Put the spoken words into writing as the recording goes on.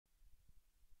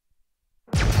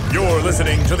You're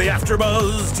listening to the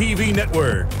AFTERBUZZ TV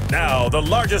Network, now the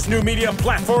largest new media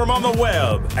platform on the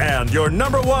web, and your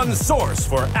 #1 source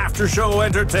for after-show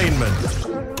entertainment.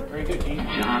 Very good, Keith.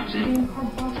 Johnson.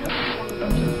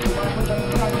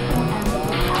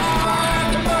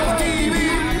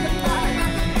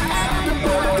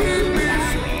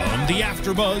 The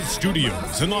AFTERBUZZ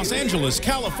Studios in Los Angeles,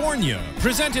 California.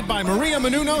 Presented by Maria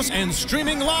Menounos and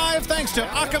streaming live thanks to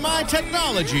Akamai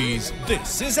Technologies.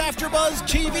 This is AFTERBUZZ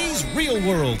TV's Real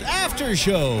World After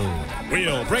Show.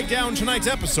 We'll break down tonight's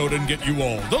episode and get you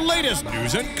all the latest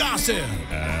news and gossip.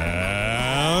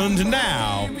 And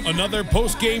now, another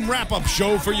post-game wrap-up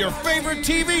show for your favorite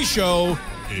TV show.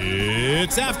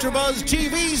 It's AFTERBUZZ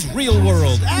TV's Real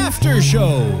World After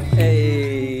Show.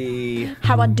 Hey.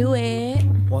 How I do it?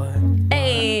 What?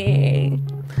 Hey.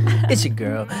 It's your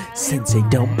girl, Sensei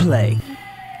Don't Play.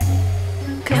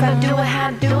 Cause I do it how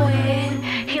I do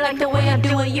it. He like the way I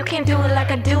do it. You can't do it like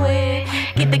I do it.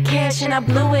 Get the cash and I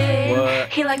blew it. What?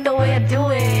 He like the way I do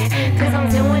it. Cause I'm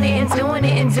doing it and doing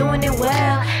it and doing it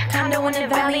well. I'm doing the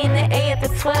valley in the A at the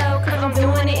 12. Cause I'm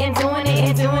doing it and doing it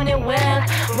and doing it well.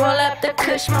 Roll up the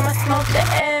kush, mama smoke the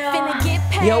L. Finna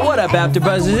get paid. Yo, what up,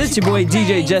 AfterBuzzers? It's your boy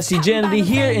DJ Jesse Janedy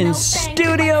here in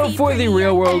studio for the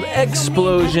Real World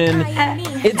Explosion.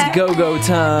 It's go-go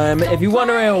time. If you're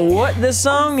wondering what this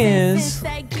song is,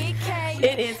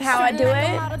 it is How I Do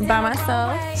It by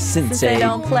myself. Sensei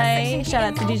Don't Play. Shout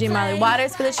out to DJ Molly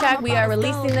Waters for the track. We are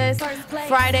releasing this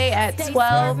Friday at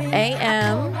 12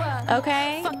 a.m.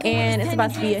 Okay? And it's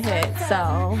about to be a hit,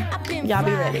 so y'all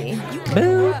be ready.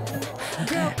 Boo.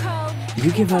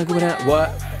 You can fuck with that.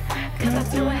 What?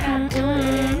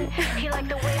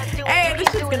 Hey,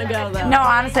 this shit's gonna go though. No,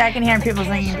 honestly, I can hear people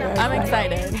singing to it. I'm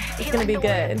excited. It's gonna be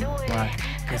good. Why?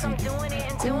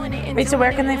 Wait, so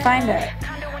where can they find it?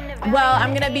 Well,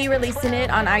 I'm gonna be releasing it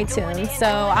on iTunes, so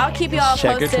I'll keep you all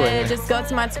Check your posted. Twitter. Just go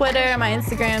to my Twitter, my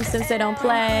Instagram, since they don't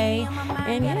play,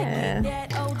 and yeah.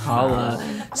 Holla.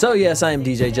 So yes, I am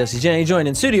DJ Jesse Janedy, joined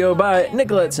in studio by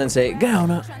Nicolette Sensei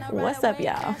Gaona, What's up,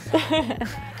 y'all?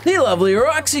 the lovely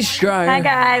Roxy Striar. Hi,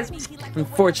 guys.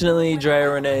 Unfortunately,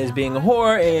 Drea Renee is being a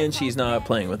whore and she's not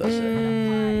playing with us.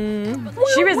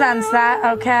 She resents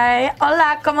that, okay?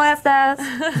 Hola, ¿cómo estás?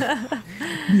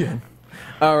 Yeah.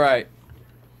 All right.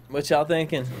 What y'all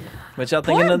thinking? What y'all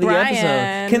thinking Poor of the Brian.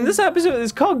 episode? Can this episode?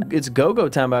 It's go-go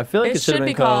time, but I feel like it, It should should have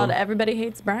be been called. Everybody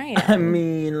Hates Brian. I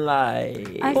mean,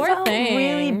 like. I Poor felt thing.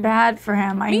 really bad for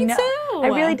him. Me know. too. I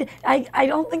really did. I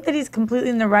don't think that he's completely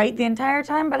in the right the entire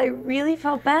time, but I really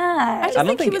felt bad. I just don't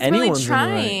think he think was really anyone's in the right.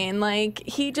 trying. Like,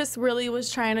 he just really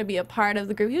was trying to be a part of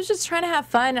the group. He was just trying to have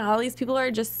fun, and all these people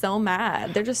are just so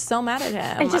mad. They're just so mad at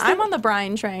him. just I'm think- on the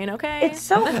Brian train, okay? It's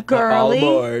so All girly.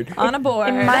 aboard. on a board.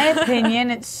 In my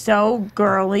opinion, it's so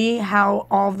girly how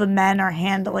all the men are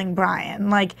handling Brian.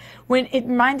 Like, when it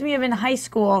reminds me of in high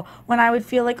school when I would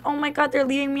feel like, oh my God, they're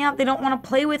leaving me out. They don't want to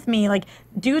play with me. Like,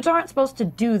 dudes aren't supposed to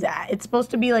do that. It's supposed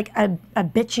to be like a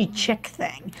bitchy chick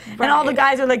thing. And all the Right.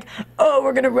 guys are like, oh,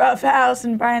 we're going to rough house.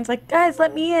 And Brian's like, guys,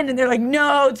 let me in. And they're like,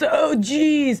 no, it's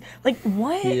OGs. Like,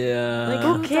 what? Yeah. Like,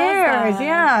 Who Who does cares? that?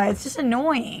 Yeah, it's just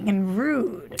annoying and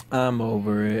rude. I'm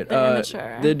over it. They're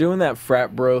immature. They're doing that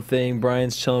frat bro thing.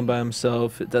 Brian's chilling by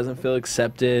himself. It doesn't feel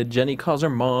accepted. Jenny calls her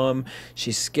mom.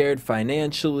 She's scared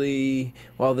financially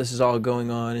while this is all going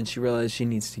on, and she realizes she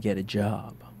needs to get a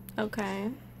job. Okay.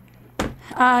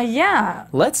 Yeah.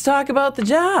 Let's talk about the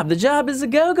job. The job is a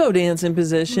go-go dancing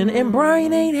position, and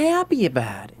Brian ain't happy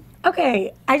about it.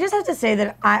 Okay, I just have to say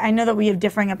that I know that we have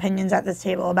differing opinions at this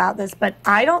table about this, but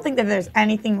I don't think that there's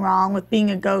anything wrong with being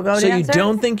a go-go So dancer. you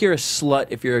don't think you're a slut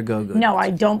if you're a go-go No, dancer? I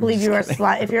don't believe you're a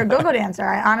slut if you're a go-go dancer.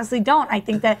 I honestly don't. I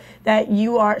think that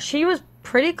you are. She was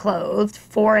pretty clothed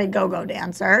for a go-go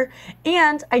dancer,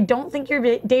 and I don't think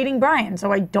you're dating Brian,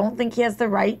 so I don't think he has the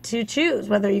right to choose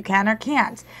whether you can or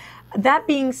can't. That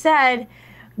being said,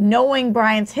 knowing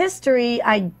Brian's history,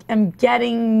 I am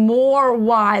getting more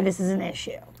why this is an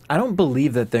issue. I don't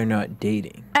believe that they're not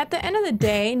dating. At the end of the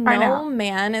day, I know. no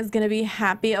man is going to be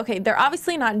happy. Okay, they're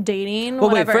obviously not dating. Well,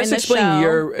 wait, whatever, first in the explain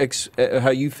show. your how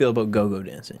you feel about go-go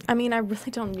dancing. I mean, I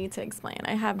really don't need to explain.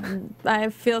 I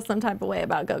feel some type of way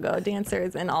about go-go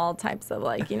dancers and all types of,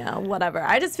 like, you know, whatever.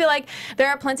 I just feel like there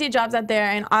are plenty of jobs out there,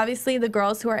 and obviously the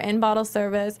girls who are in bottle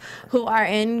service, who are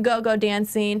in go-go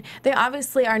dancing, they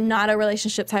obviously are not a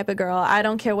relationship type of girl. I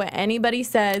don't care what anybody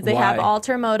says. They have Why?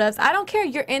 ulterior motives. I don't care.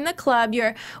 You're in the club.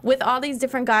 You're with all these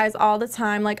different guys all the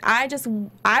time. Like,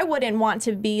 I wouldn't want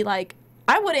to be like,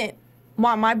 I wouldn't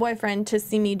want my boyfriend to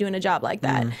see me doing a job like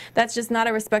that. That's just not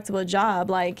a respectable job.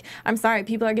 Like, I'm sorry,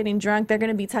 people are getting drunk. They're going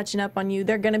to be touching up on you.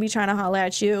 They're going to be trying to holler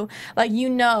at you. Like, you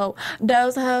know,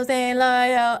 those hoes ain't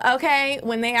loyal, okay,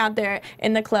 when they out there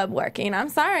in the club working. I'm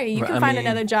sorry. You can find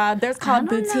another job. There's called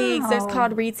boutiques. There's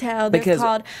called retail. There's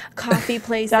called coffee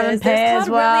places. Doesn't pay There's as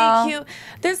called well. really cute.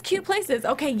 There's cute places.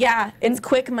 Okay, yeah, it's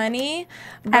quick money.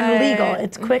 And legal.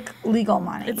 It's quick legal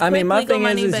money. I mean, my thing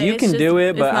is you can do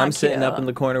it, but I'm sitting cute. up in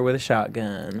the corner with a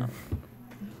shotgun.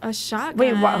 A shotgun.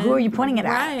 Wait, who are you pointing it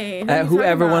at? Right. At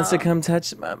whoever wants to come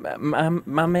touch my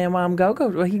man while I'm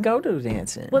go-go, he go-go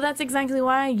dancing. Well, that's exactly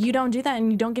why you don't do that,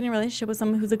 and you don't get in a relationship with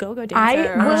someone who's a go-go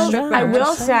dancer. I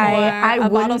will say, I a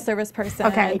bottle wouldn't. service person.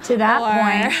 Okay, to that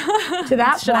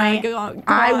point,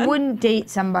 I wouldn't date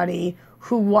somebody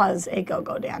who was a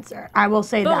go-go dancer. I will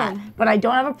say that, but I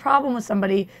don't have a problem with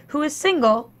somebody who is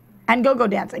single and go-go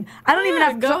dancing. I don't even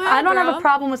have. I don't have a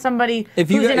problem with somebody who's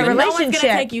in a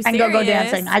relationship and go-go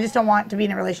dancing. I just don't want to be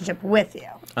in a relationship with you.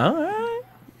 All right.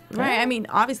 Right. I mean,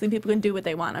 obviously, people can do what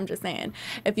they want. I'm just saying,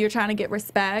 if you're trying to get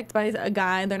respect by a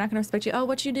guy, they're not going to respect you. Oh,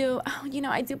 what you do? Oh, you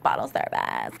know, I do bottle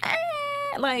service.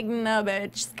 Like, no,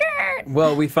 bitch. Skirt.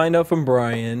 Well, we find out from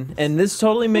Brian, and this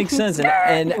totally makes sense.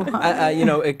 And I, you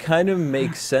know, it kind of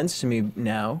makes sense to me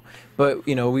now. But,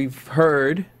 you know, we've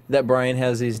heard that Brian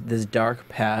has this dark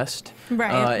past,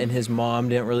 right? And his mom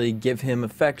didn't really give him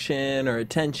affection or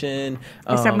attention,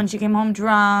 except when she came home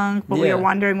drunk. But we were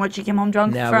wondering what she came home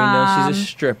drunk now from. Now we know she's a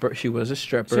stripper. She was a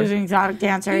stripper. She was an exotic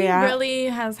dancer. He really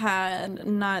has had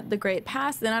not the great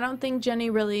past, and I don't think Jenny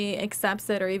really accepts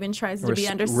it or even tries to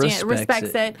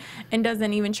respects it, and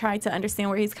doesn't even try to understand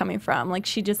where he's coming from. Like,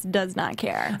 she just does not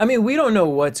care. I mean, we don't know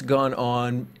what's gone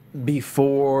on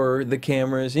before the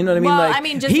cameras, you know what I mean? Well, like, I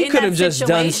mean, just he in could that have just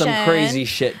done some situation. crazy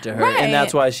shit to her, and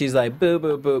that's why she's like, boo,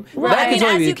 boo, boo. Right. That I mean, could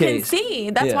totally as be you the can case. see,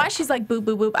 that's why she's like, boop,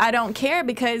 boop, boop. I don't care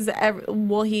because,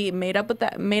 he made out with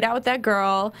that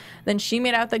girl, then she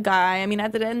made out with the guy. I mean,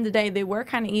 at the end of the day, they were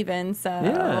kind of even.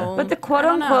 So, but the quote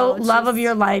unquote love of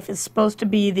your life is supposed to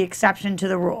be the exception to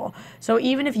the rule. So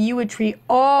even if you would treat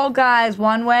all guys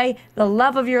one way, the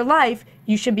love of your life,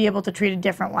 you should be able to treat a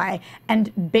different way.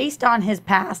 And based on his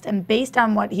past and based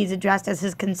on what he's addressed as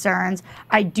his concerns,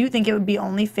 I do think it would be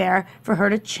only fair for her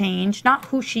to change, not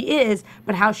who she is,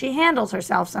 but how she handles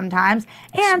herself sometimes.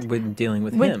 And with dealing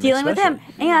with him.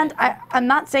 And I'm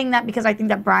not saying that because I think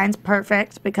that Brian's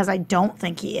perfect, because I don't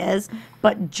think he is,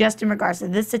 but just in regards to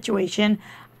this situation,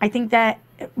 I think that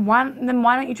why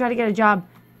don't you try to get a job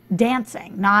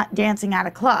dancing, not dancing at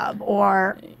a club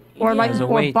or bartending.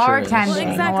 Well, exactly.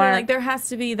 Like, there has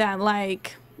to be that,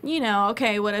 like, you know,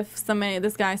 okay, what if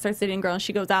this guy starts dating a girl and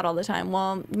she goes out all the time?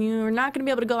 Well, you're not going to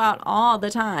be able to go out all the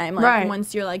time. Like,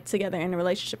 once you're, like, together in a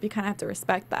relationship, you kind of have to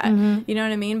respect that. You know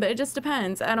what I mean? But it just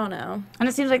depends. I don't know. And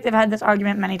it seems like they've had this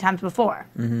argument many times before.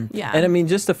 Yeah. And I mean,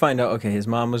 just to find out, okay, his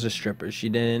mom was a stripper. She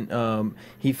didn't,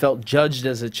 he felt judged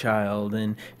as a child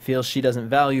and feels she doesn't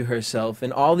value herself.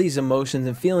 And all these emotions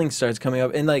and feelings starts coming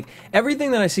up. And, like,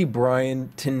 everything that I see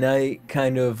Brian tonight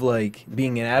kind of, like,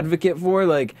 being an advocate for,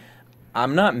 like,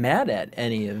 I'm not mad at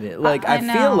any of it. Like, I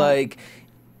feel like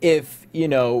if, you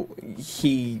know,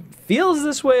 he feels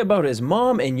this way about his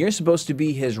mom and you're supposed to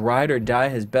be his ride or die,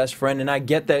 his best friend, and I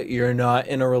get that you're not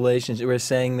in a relationship, we're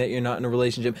saying that you're not in a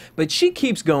relationship, but she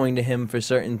keeps going to him for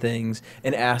certain things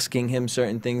and asking him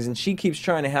certain things, and she keeps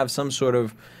trying to have some sort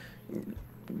of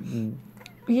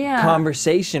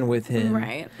conversation with him.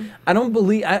 Right.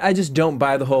 I just don't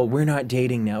buy the whole, we're not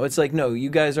dating now. It's like, no, you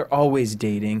guys are always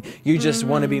dating. You just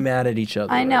want to be mad at each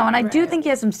other. I know, and I do think he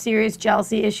has some serious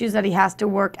jealousy issues that he has to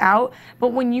work out. But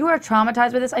when you are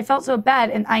traumatized by this, I felt so bad,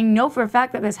 and I know for a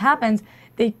fact that this happens.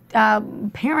 They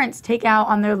parents take out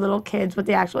on their little kids what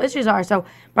the actual issues are. So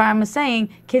Brian was saying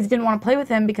kids didn't want to play with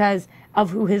him because of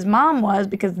who his mom was,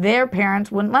 because their parents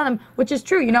wouldn't let them, which is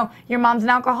true. You know, your mom's an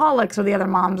alcoholic, so the other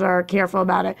moms are careful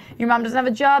about it. Your mom doesn't have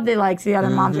a job they like, so the other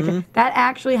moms are careful. That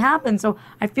actually happens. So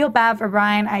I feel bad for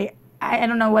Brian. I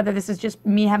don't know whether this is just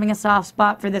me having a soft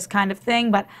spot for this kind of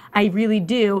thing, but I really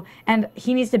do. And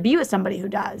he needs to be with somebody who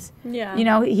does. Yeah. You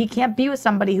know, he can't be with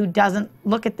somebody who doesn't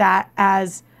look at that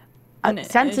as a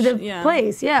sensitive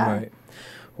place. Yeah. Right.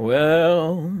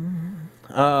 Well,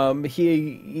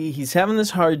 he's having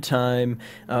this hard time.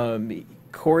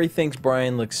 Cory thinks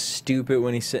Brian looks stupid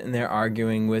when he's sitting there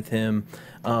arguing with him.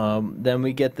 Then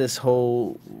we get this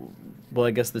whole, well,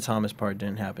 I guess the Thomas part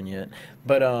didn't happen yet.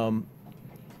 But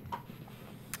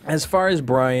as far as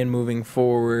Brian moving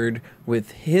forward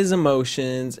with his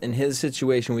emotions and his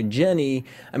situation with Jenny,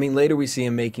 I mean, later we see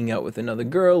him making out with another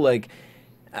girl. Like,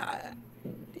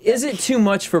 is it too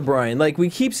much for Brian? Like, we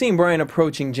keep seeing Brian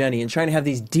approaching Jenny and trying to have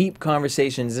these deep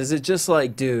conversations. Is it just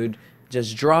like, dude,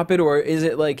 just drop it, or is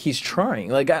it like he's trying?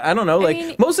 Like, I don't know. Like,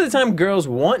 mean, most of the time, girls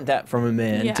want that from a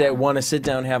man, Yeah. to want to sit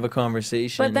down and have a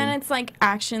conversation. But then it's like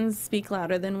actions speak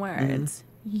louder than words.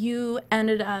 You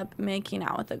ended up making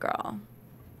out with a girl.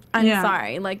 I'm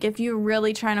sorry. Like, if you're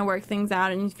really trying to work things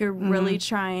out and if you're really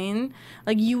trying,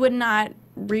 like, you would not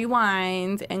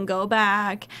rewind and go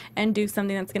back and do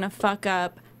something that's going to fuck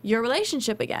up your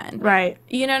relationship again. Right.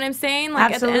 You know what I'm saying?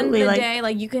 Like, Absolutely, at the end of the like- day,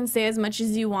 like, you can say as much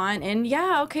as you want and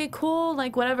yeah, okay, cool,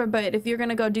 like, whatever. But if you're going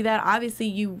to go do that, obviously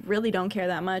you really don't care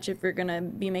that much if you're going to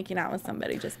be making out with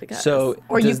somebody just because. So,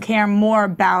 Or you care more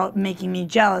about making me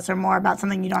jealous or more about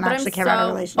something you don't But actually I'm care about a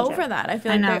so relationship. over that. I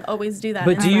feel I like know. they always do that.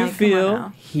 but and do I'm you like, come on feel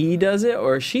now. he does it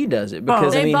or she does it? Because, I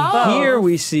Both. mean, They both. here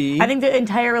we see... I think the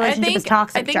entire relationship is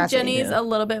toxic, I think Jesse. Jenny's a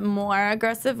little bit more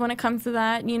aggressive when it comes to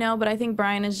that, you know, but I think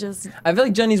Brian is just I feel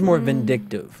like Jenny's more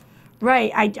vindictive. Right.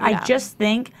 I Yeah. just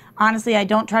think, honestly, I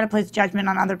don't try to place judgment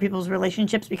on other people's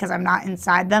relationships because I'm not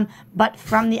inside them. But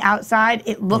from the outside,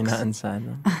 it You're looks... not inside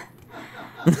them.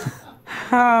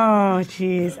 Oh,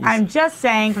 jeez. I'm just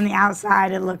saying from the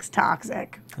outside, it looks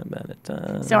toxic. I bet it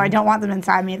does. So I don't want them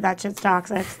inside me if that shit's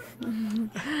toxic.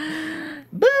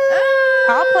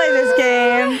 I'll play this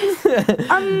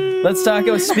game. Let's talk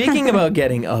about, speaking about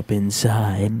getting up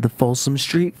inside, the Folsom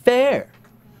Street Fair.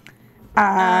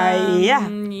 Yeah.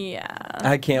 yeah.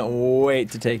 I can't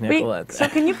wait to take Wait, Nicolette so there.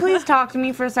 can you please talk to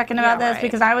me for a second about Yeah, this? right.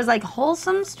 Because I was like,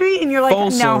 Wholesome Street? And you're like,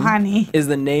 Folsom no, honey. is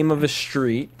the name of a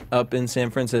street up in San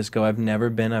Francisco. I've never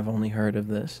been. I've only heard of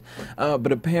this.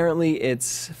 But apparently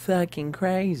it's fucking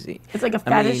crazy. It's like a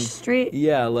I fetish mean, street.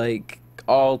 Yeah, like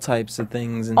all types of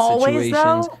things and Always,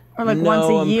 situations. though? Or, like, no, once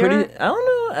a I'm year? Pretty, I don't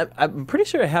know. I'm pretty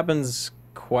sure it happens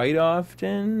quite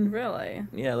often. Really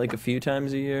Yeah, like a few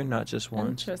times a year, not just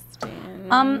once. interesting.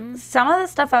 Some of the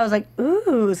stuff I was like,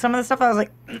 ooh. Some of the stuff I was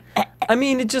like, I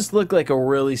mean, it just looked like a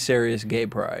really serious gay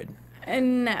pride.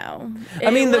 No.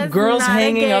 I mean, It the was girls not a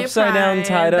hanging gay upside down, pride.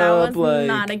 tied that up, was like-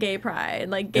 not a gay pride.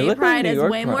 Like, gay looked like pride New is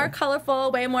York way more pride.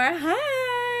 colorful, way more hi.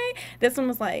 This one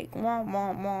was like, womp,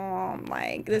 womp, womp.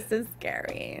 Like, this is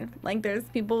scary. Like, there's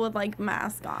people with, like,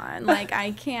 masks on. Like,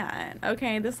 I can't.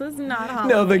 Okay, this is not Halloween.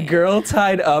 No, the girl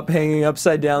tied up, hanging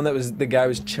upside down, that was the guy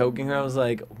was choking her. I was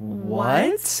like,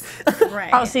 what? Right.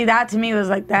 oh, see, that to me was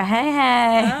like the hey,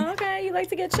 hey. Oh, okay, you like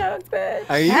to get choked, bitch.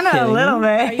 Are you Kind of a kidding little me?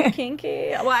 Are bit. you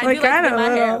kinky? Well, I Like, do like to kinda get my a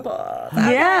hair little. pulled.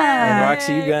 Yeah.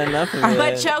 Roxy, you got enough of it.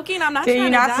 But choking, I'm not Do trying you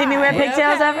to not see me wear die,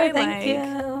 pigtails okay? ever? Thank Like,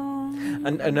 you.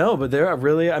 I know, but there are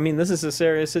really, I mean, this is a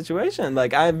serious situation.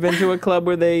 Like, I've been to a club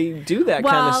where they do that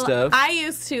kind of stuff. I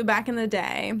used to back in the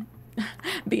day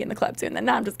be in the club doing that.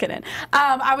 No, I'm just kidding.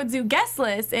 I would do guest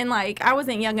lists, and like I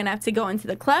wasn't young enough to go into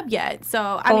the club yet. So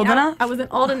I Old mean, enough? I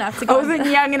wasn't old enough to I go. wasn't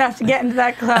young enough to get into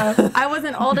that club. I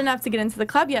wasn't old enough to get into the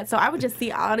club yet, so I would just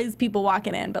see all these people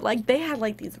walking in. But like they had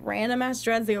like these random ass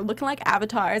dreads. They were looking like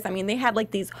avatars. I mean, they had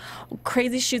like these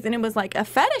crazy shoes, and it was like a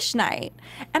fetish night.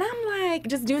 And I'm like,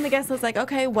 just doing the guest list, like,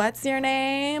 okay, what's your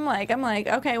name? Like, I'm like,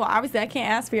 okay, well, obviously I can't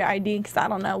ask for your ID because I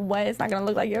don't know what. It's not gonna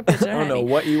look like your picture. I don't know honey.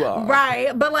 what you are.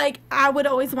 Right, but like I would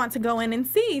always want to go in and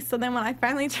see. So then when I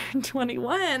finally turned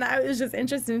 21, I was just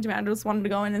interested to me. I just wanted to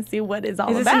go in and see what it's all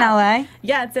Is this about. in LA?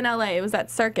 Yeah, it's in LA. It was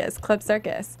at Circus, Club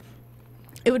Circus.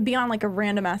 It would be on like a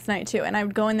random ass night too, and I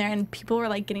would go in there and people were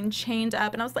like getting chained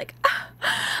up, and I was like,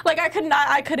 like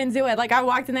I couldn't do it. Like I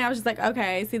walked in there, I was just like,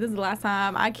 okay, see, this is the last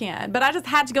time, I can't. But I just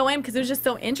had to go in because it was just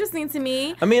so interesting to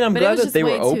me. I mean, I'm But it glad was that just they were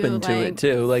way open too, to it like,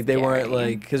 too. Like they weren't scary.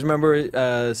 like, because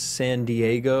remember San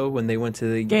Diego when they went to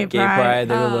the Gay gay pride. pride,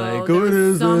 they were Oh, like, there "What was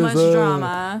is so this?" much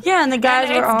drama. Yeah, and the guys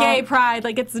And were it's all gay pride.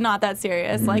 Like, it's not that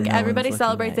serious. Like, No everybody one's looking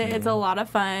celebrates at it. It's you. a lot of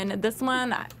fun. This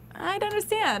one, I'd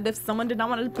understand if someone did not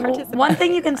want to participate. One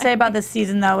thing you can say about this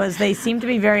season, though, is they seem to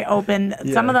be very open.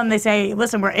 Some of them, they say,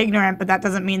 listen, we're ignorant, but that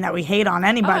doesn't mean that we hate on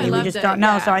anybody. We loved just it, don't know.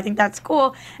 yeah. So I think that's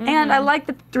cool. And I like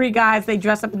the three guys. They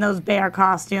dress up in those bear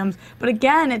costumes. But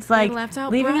again, it's like left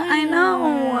out leaving it. I Brian. know.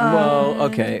 Well,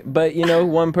 okay, but you know,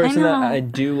 one person that know. I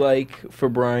do like for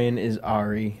Brian is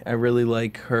Ari. I really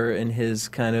like her and his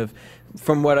kind of,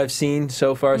 from what I've seen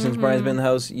so far since Brian's been in the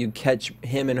house, you catch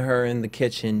him and her in the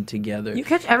kitchen together. You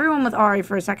catch everyone with Ari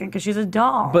for a second because she's a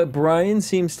doll. But Brian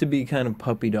seems to be kind of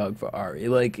puppy dog for Ari.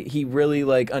 Like he really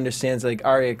like understands. Like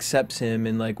Ari accepts him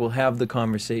and like will have the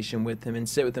conversation with him and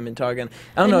sit with him and talk. And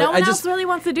I don't And know. no one I else just really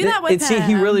wants to do that with He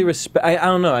him. really respect. I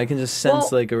don't know. I can just sense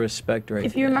Well, like a respect right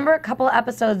if you there. remember a couple of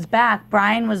episodes back,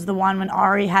 Brian was the one when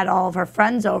Ari had all of her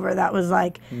friends over that was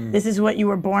like, this is what you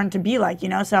were born to be like, you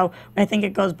know? So I think it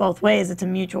goes both ways. It's a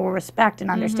mutual respect and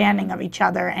understanding of each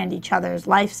other and each other's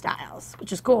lifestyles,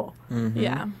 which is cool.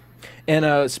 Yeah.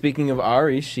 And speaking of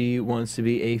Ari, she wants to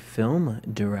be a film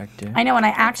director. I know, and I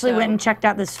actually went and checked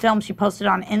out this film she posted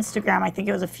on Instagram. I think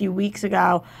it was a few weeks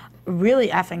ago. Really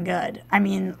effing good. I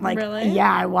mean, like, Really?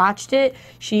 yeah, I watched it.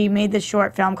 She made this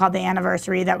short film called The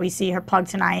Anniversary that we see her plug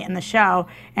tonight in the show,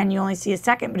 and you only see a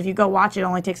second, but if you go watch it, it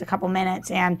only takes a couple minutes,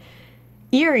 and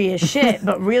eerie as shit,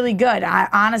 but really good. I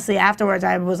honestly, afterwards,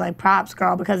 I was like, props,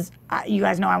 girl, because you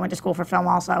guys know I went to school for film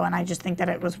also, and I just think that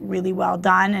it was really well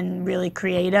done and really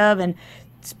creative and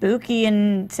spooky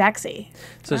and sexy.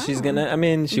 So she's gonna, I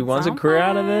mean, she wants a career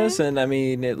out of this, and I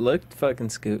mean, it looked fucking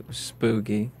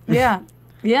spooky. Yeah.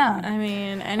 Yeah. I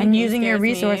mean, and using your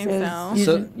resources. I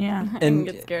and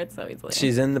get scared so easily.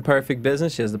 she's in the perfect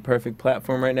business. She has the perfect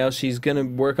platform right now. She's going to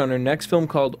work on her next film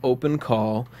called Open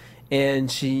Call, and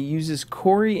she uses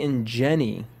Cory and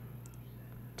Jenny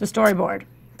To storyboard.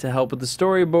 to help with the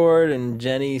storyboard, and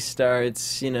Jenny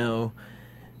starts,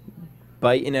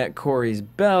 biting at Cory's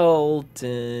belt,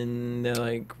 and they're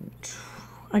like...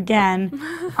 Again,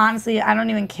 honestly, I don't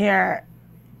even care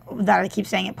that I keep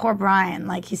saying it. Poor Brian,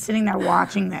 like, he's sitting there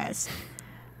watching this.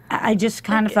 I just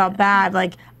kind of felt bad.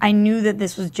 Like, I knew that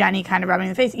this was Jenny kind of rubbing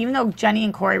in the face, even though Jenny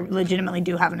and Cory legitimately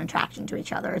do have an attraction to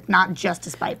each other. It's not just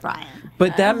to spite Brian.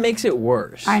 But that makes it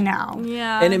worse. I know.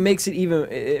 Yeah. And it makes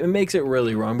it makes it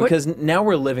really wrong, because now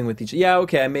we're living with each other. Yeah,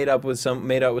 okay, I made out with some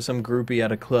groupie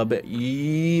at a club, but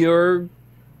you're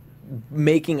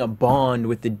making a bond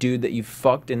with the dude that you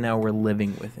fucked, and now we're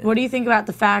living with him. What do you think about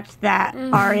the fact that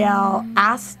Arielle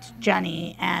asked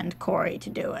Jenny and Cory to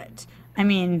do it? I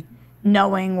mean,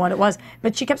 knowing what it was.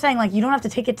 But she kept saying, like, you don't have to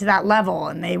take it to that level,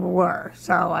 and they were.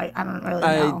 So I don't really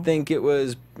know. I think it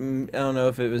was, I don't know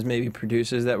if it was maybe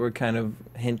producers that were kind of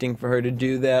hinting for her to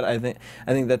do that. I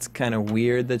think that's kind of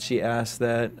weird that she asked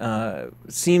that.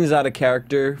 Seems out of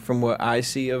character from what I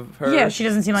see of her. Yeah, she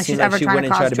doesn't seem like she's ever she trying to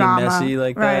wouldn't cause try drama. to be messy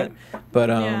like Right. that. But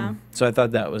Yeah. so I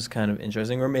thought that was kind of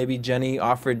interesting. Or maybe Jenny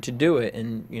offered to do it,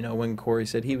 and when Cory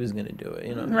said he was going to do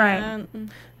it, Right.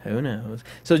 Who knows?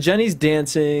 So Jenny's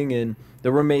dancing, and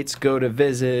the roommates go to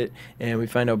visit, and we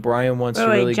find out Brian wants to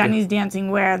really... Jenny's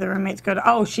dancing where? The roommates go to...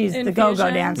 Oh, she's the go-go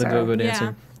Infusion? dancer. The go-go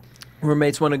dancer.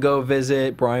 Roommates want to go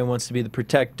visit. Brian wants to be the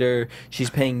protector. She's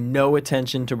paying no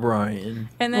attention to Brian.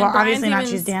 And then Well, Brian's obviously not.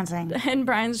 even She's dancing. And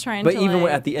Brian's trying But to, even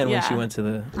like, at the end when she yeah. went to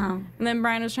the... Oh. And then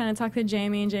Brian was trying to talk to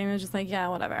Jamie, and Jamie was just like, yeah,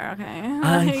 whatever,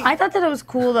 okay. I thought that it was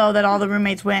cool, though, that all the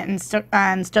roommates went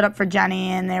and stood up for Jenny,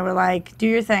 and they were like, do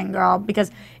your thing, girl, because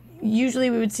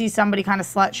usually we would see somebody kind of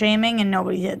slut-shaming, and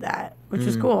nobody did that, which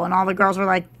was cool, and all the girls were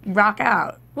like, rock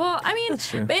out. Well, I mean,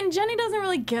 true. and Jenny doesn't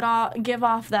really give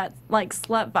off that, like,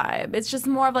 slut vibe. It's just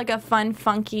more of, like, a fun,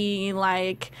 funky,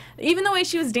 like, even the way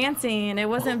she was dancing, it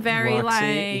wasn't very,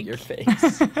 Roxy, like... your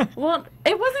face. Well,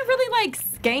 it wasn't really, like,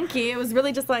 skanky. It was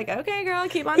really just like, okay, girl,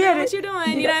 keep on doing what you're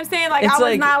doing. You know what I'm saying? Like, It's I was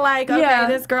like- not like, okay, Yeah.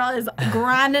 this girl is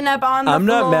grinding up on the I'm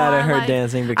floor. not mad at her like,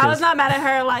 dancing, I because was not mad at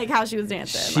her, like, how she was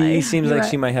dancing. she like, seems like Right.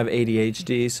 she might have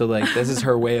ADHD, so, like, this is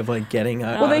her way of, like, getting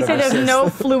out Well, they of say her there's system. no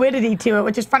fluidity to it,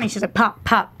 which is funny. She's like, pop,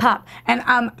 pop, pop. And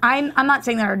I'm not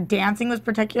saying that her dancing was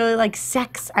particularly like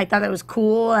sex. I thought it was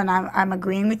cool, and I'm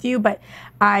agreeing with you, but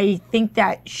I think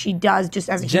that she does, just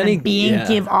as a Jenny- human being, yeah.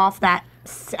 give off that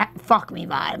fuck me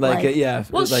vibe. Yeah.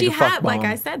 well, like she a fuck had, like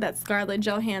bomb. I said, that Scarlett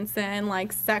Johansson,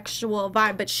 like, sexual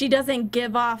vibe, but she doesn't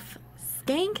give off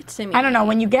skank to me. I don't know,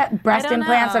 when you get breast don't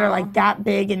implants that are know. like that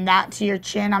big and that to your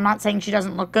chin, I'm not saying she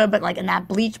doesn't look good, but like in that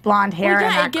bleach blonde hair Well, yeah,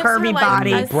 and it that gives her, curvy like,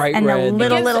 body a bright and red.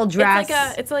 the It little dress.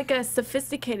 It's like a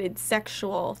sophisticated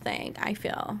sexual thing, I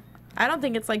feel. I don't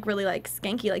think it's, like, really, like,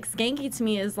 skanky. Like, skanky to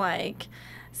me is, like,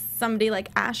 somebody like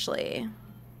Ashley.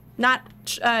 Not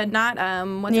what's her I name?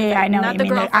 know what you Not the mean.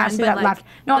 girlfriend, Ashley but, that like, left.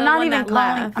 No, I'm the not one even that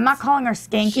calling. left. I'm not calling her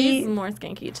skanky. She's more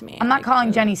skanky to me. I'm not like,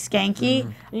 calling Jenny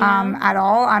skanky at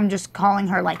all. I'm just calling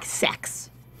her like sex.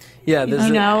 Yeah, this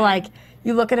You know, like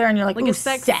you look at her and you're like, like ooh, a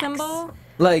sex symbol.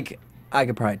 like, I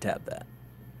could probably tap that.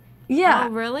 Yeah.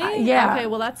 Oh, really? Yeah. Okay,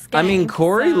 well, that's I mean, skank,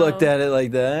 Cory so- looked at it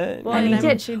like that. Well, And he I mean,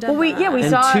 did. she did Well, we that. we And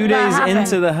saw 2 that days happen.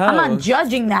 into the I'm not house.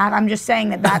 judging that. I'm just saying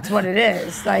that that's what it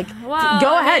is. Like, Well,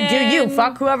 go ahead, do you man,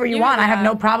 fuck whoever you want. I have yeah.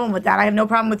 no problem with that. I have no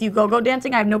problem with you go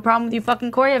dancing. I have no problem with you fucking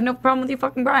Cory. I have no problem with you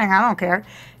fucking Brian. I don't care.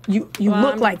 You Well,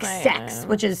 look I'm like saying, sex,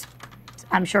 which is,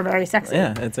 I'm sure, very sexy.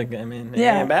 Yeah, it's like, I mean, it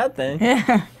Yeah. ain't a bad thing.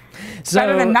 Yeah. So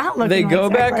Better than not looking they like go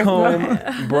sex, back like,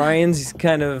 home. Brian's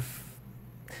kind of...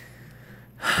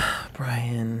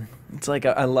 Brian, it's like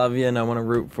I love you and I want to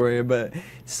root for you, but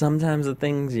sometimes the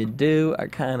things you do are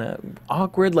kind of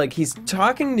awkward. Like, he's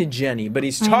talking to Jenny, but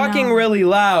he's talking know. really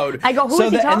loud. I go, who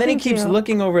is he And then he talking keeps to?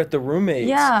 looking over at the roommates.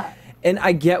 Yeah. And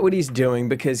I get what he's doing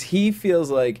because he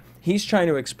feels like he's trying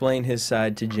to explain his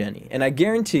side to Jenny. And I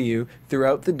guarantee you,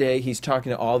 throughout the day, he's talking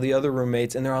to all the other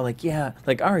roommates, and they're all like, yeah,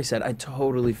 like Ari said, I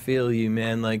totally feel you,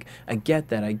 man. Like, I get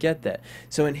that, I get that.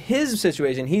 So in his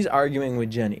situation, he's arguing with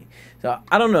Jenny. So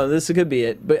I don't know, this could be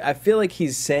it, but I feel like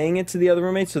he's saying it to the other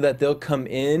roommates so that they'll come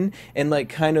in and, like,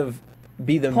 kind of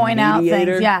be the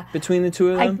mediator between the two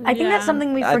of them. I think that's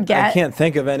something we forget. I can't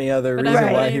think of any other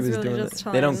reason why he was doing it.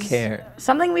 They don't care.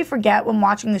 Something we forget when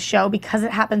watching the show, because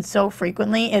it happens so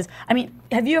frequently, is, I mean,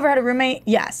 have you ever had a roommate?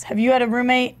 Yes. Have you had a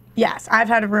roommate? Yes. I've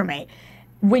had a roommate.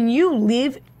 When you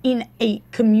live in a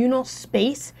communal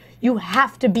space, you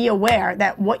have to be aware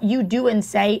that what you do and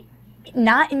say,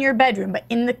 not in your bedroom, but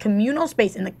in the communal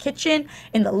space, in the kitchen,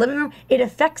 in the living room, it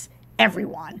affects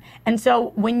everyone. And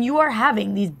so when you are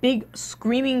having these big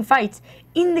screaming fights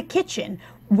in the kitchen,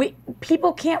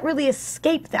 people can't really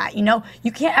escape that, you know?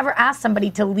 You can't ever ask somebody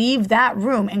to leave that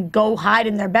room and go hide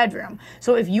in their bedroom.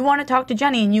 So if you want to talk to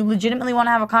Jenny and you legitimately want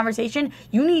to have a conversation,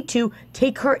 you need to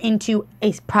take her into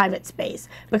a private space,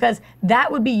 because that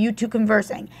would be you two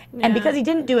conversing. Yeah. And because he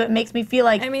didn't do it, it makes me feel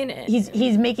like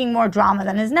he's making more drama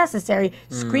than is necessary,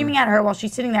 screaming at her while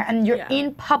she's sitting there, and you're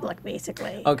in public,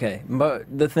 basically. Okay, but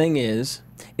the thing is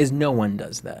no one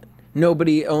does that.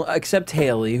 Nobody except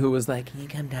Haley, who was like, "Can you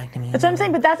come talk to me?" That's what I'm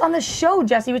saying, but that's on the show,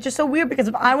 Jesse, which is so weird, because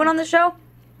if I went on the show,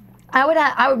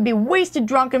 I would be wasted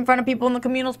drunk in front of people in the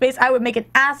communal space. I would make an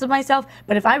ass of myself.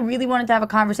 But if I really wanted to have a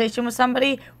conversation with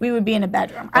somebody, we would be in a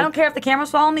bedroom. I don't care if the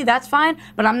camera's following me, that's fine,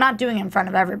 but I'm not doing it in front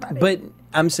of everybody. But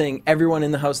I'm saying everyone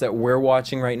in the house that we're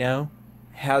watching right now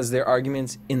has their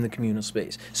arguments in the communal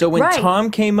space. So when Tom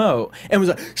came out and was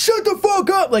like, "Shut the fuck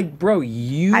up," like, bro,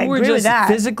 you were just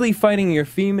physically fighting your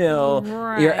female,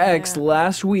 your ex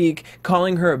last week,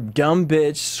 calling her a dumb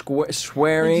bitch,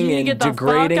 swearing and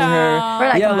degrading her.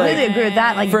 Right, I completely agree with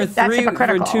that. Like, that's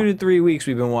hypocritical. For 2 to 3 weeks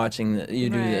we've been watching you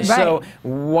do this. So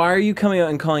why are you coming out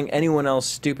and calling anyone else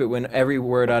stupid when every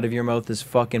word out of your mouth is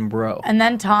fucking bro? And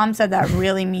then Tom said that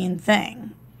really mean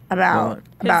thing about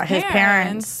his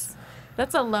parents.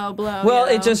 That's a low blow. Well,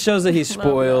 it just shows that he's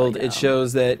spoiled. It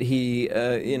shows that he,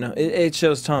 it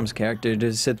shows Tom's character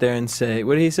to sit there and say,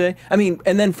 what did he say? I mean,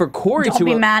 and then for Cory Don't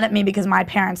be mad at me because my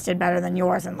parents did better than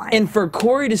yours in life. And for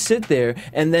Cory to sit there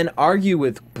and then argue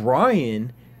with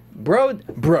Brian,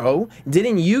 bro,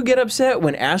 didn't you get upset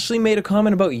when Ashley made a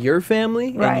comment about your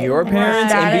family and your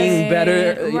parents and being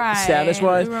better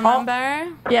status-wise?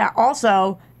 Remember? Yeah,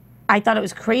 also, I thought it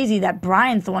was crazy that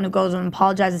Brian's the one who goes and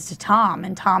apologizes to Tom,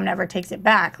 and Tom never takes it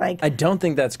back. Like, I don't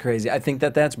think that's crazy. I think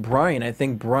that's Brian. I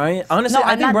think Brian, honestly,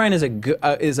 I think Brian is he's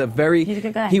a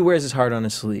good guy. He wears his heart on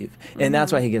his sleeve, and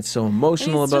that's why he gets so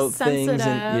emotional about things.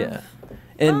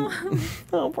 And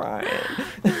Brian.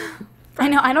 I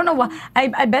know. I don't know why.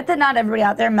 I bet that not everybody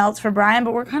out there melts for Brian,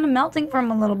 but we're kind of melting for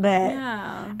him a little bit.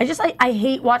 Yeah. I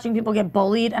hate watching people get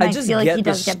bullied, and I feel like he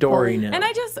does get bullied. And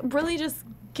I just really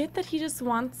get that he just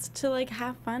wants to, like,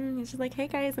 have fun. He's just like, "Hey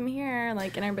guys, I'm here,"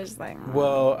 like, and everybody's just like, "Oh."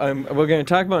 Well, we're going to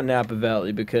talk about Napa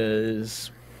Valley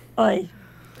because. Oy.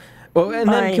 Well, and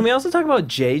then can we also talk about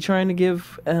Jay trying to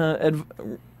give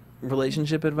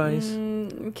relationship advice?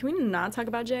 Can we not talk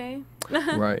about Jay?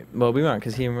 Right. Well, we aren't,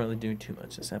 because he didn't really do too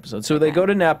much this episode. So they go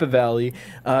to Napa Valley.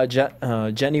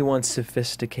 Jenny wants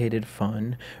sophisticated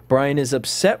fun. Brian is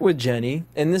upset with Jenny,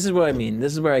 and this is what I mean.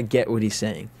 This is where I get what he's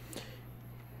saying.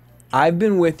 I've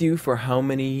been with you for how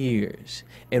many years,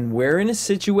 and we're in a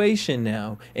situation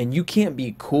now, and you can't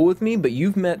be cool with me, but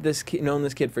you've known this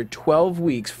kid for 12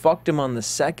 weeks, fucked him on the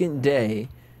second day.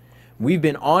 We've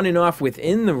been on and off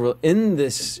in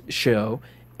this show,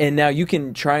 and now you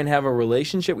can try and have a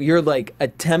relationship. You're, like,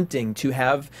 attempting to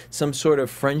have some sort of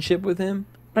friendship with him.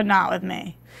 But not with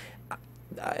me.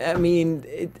 I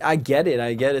mean, I get it.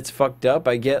 I get it's fucked up.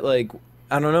 I get, like,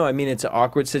 I don't know. I mean, it's an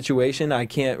awkward situation. I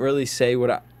can't really say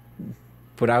what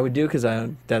I would do, because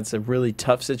that's a really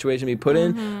tough situation to be put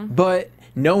in. But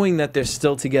knowing that they're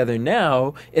still together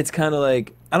now, it's kind of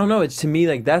like, I don't know. It's, to me,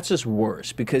 like, that's just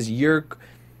worse, because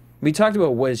we talked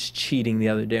about was cheating the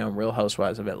other day on Real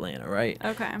Housewives of Atlanta, right?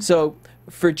 Okay. So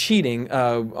for cheating,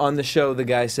 on the show, the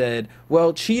guy said,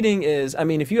 well, cheating is, I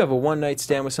mean, if you have a one-night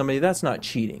stand with somebody, that's not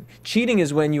cheating. Cheating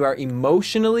is when you are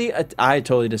emotionally, I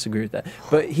totally disagree with that,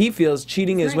 but he feels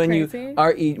cheating is when you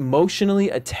are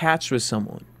emotionally attached with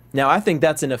someone. Now, I think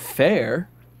that's an affair.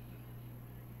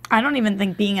 I don't even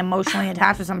think being emotionally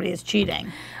attached with somebody is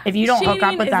cheating. If you don't hook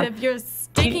up with them. If you're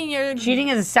sticking your... Cheating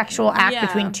is a sexual act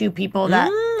between two people that...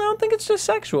 don't think it's just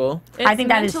sexual. I think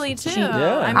that is mentally too. cheating.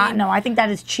 Yeah. I mean, No, I think that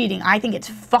is cheating. I think it's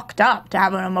fucked up to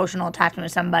have an emotional attachment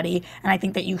to somebody, and I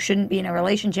think that you shouldn't be in a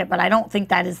relationship, but I don't think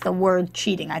that is the word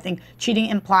cheating. I think cheating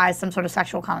implies some sort of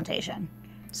sexual connotation.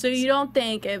 so you don't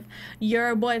think if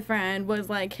your boyfriend was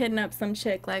like hitting up some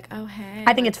chick like, oh hey,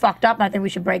 I think it's fucked up, and I think we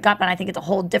should break up, and I think it's a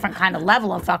whole different kind of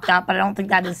level of fucked up, but I don't think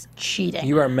that is cheating.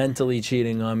 You are mentally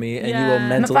cheating on me, and you Yeah. will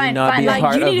mentally Fine, not fine. be a Like,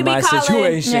 part you need of to be my calling,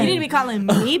 situation. You need to be calling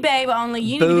me babe only.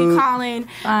 You need to Boo. be calling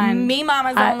Fine. me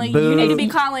mama's only. Boo. You need to be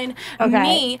calling Okay.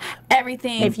 me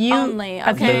everything If you- only.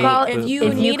 if you Okay. call- if you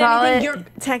if you need call anything, it- you're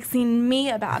texting me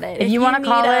about it. If you wanna need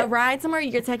call a it- ride somewhere,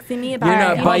 you're texting me about You're it.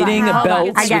 not You know biting how-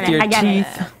 belts I get with it. your I get teeth.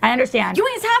 it. I understand. You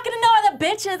ain't talking to no other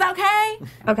bitches, okay?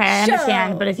 Okay, I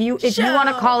understand. But if you want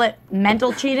to call it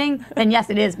mental cheating, then yes,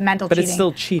 it is mental But cheating. it's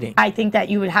still cheating. I think that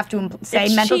you would have to say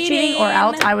It's mental cheating, or cheating.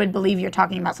 else I would believe you're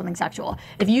talking about something sexual.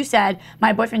 If you said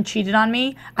my boyfriend cheated on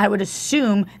me, I would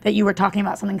assume that you were talking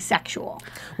about something sexual.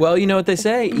 Well, you know what they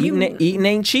say: eating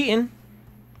ain't cheating.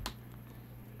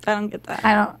 I don't get that.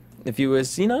 I don't. If you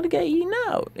was, to get eaten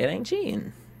out, it ain't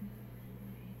cheating.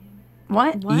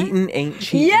 What? Eating ain't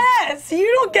cheating. Yes, you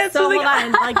don't get So something. hold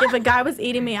on, like if a guy was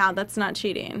eating me out, that's not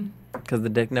cheating. Because the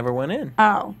dick never went in.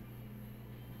 Oh.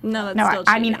 No, that's No, still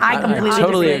I cheating. mean, I completely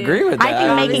totally disagree. agree with that.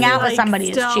 I think making out with Like, somebody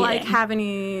is still cheating. like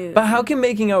having. But how can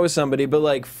making out with somebody, but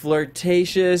like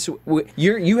flirtatious?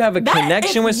 You have a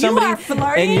connection if with you somebody, are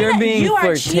flirting, and you're being you are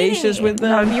flirtatious cheating. with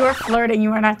No, them. if you are flirting,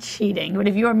 you are not cheating. But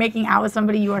if you are making out with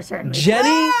somebody, you are certainly.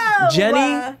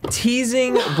 Jenny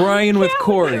teasing Brian with can't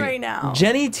Cory. with me right now.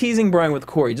 Jenny teasing Brian with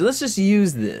Cory. Let's just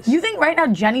use this. You think right now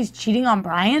Jenny's cheating on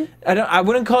Brian? I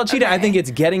wouldn't call it cheating. I think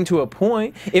it's getting to a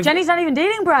point. If Jenny's not even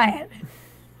dating Brian.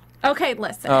 Okay,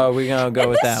 listen. Oh, we're gonna go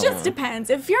with this that just one. depends.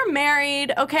 If you're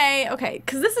married, okay,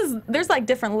 because there's like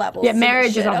different levels. Yeah, to this marriage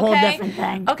is shit, a whole okay? different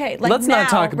thing. Okay, like Let's not now,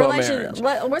 talk about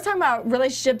we're talking about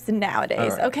relationships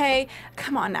nowadays, All right. okay?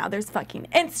 Come on now, there's fucking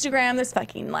Instagram, there's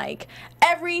fucking like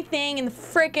everything in the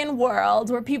freaking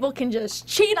world where people can just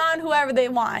cheat on whoever they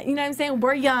want. You know what I'm saying?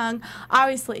 We're young,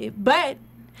 obviously, but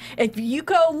if you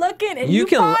go looking and you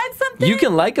can find something, you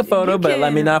can like a photo, you but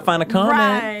let me can- not find a comment.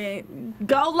 Right.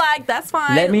 Go like, that's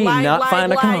fine. Let me like, not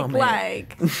find a comment.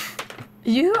 Like.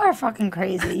 You are fucking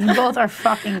crazy. You both are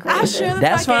fucking I crazy. sure the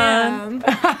That's fuck fine. am.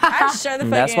 I sure the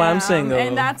fuck That's why I'm am. single.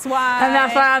 And that's why. And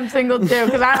that's why I'm single too,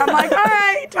 because I'm like, all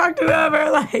right, talk to whoever.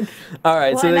 Like, All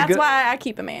right, Well, so and they that's go- why I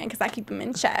keep a man, because I keep him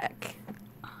in check.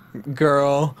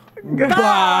 girl.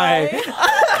 Bye.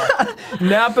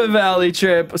 Napa Valley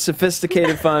trip,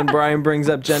 sophisticated fun. Brian brings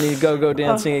up Jenny go-go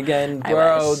dancing again.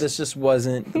 Bro, wish. this just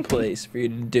wasn't the place for you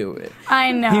to do it.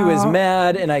 I know. He was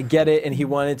mad, and I get it, and he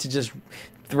wanted to just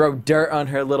throw dirt on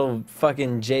her little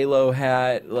fucking J-Lo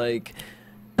hat. Like,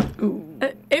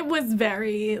 It was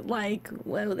very, like,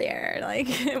 low there.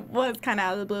 Like, it was kind of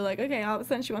out of the blue. Like, okay, all of a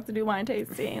sudden she wants to do wine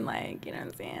tasting. Like, you know what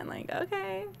I'm saying? Like,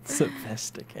 okay.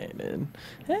 sophisticated.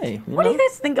 Hey, What do you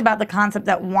guys think about the concept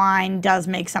that wine does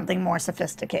make something more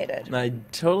sophisticated? I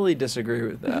totally disagree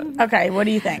with that. Okay, what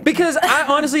do you think? Because I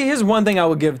honestly, here's one thing I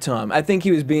would give Tom. I think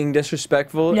he was being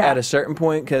disrespectful Yeah. at a certain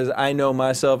point because I know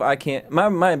myself. I can't.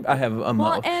 I have a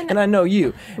mouth, and- and I know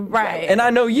you. Right. And I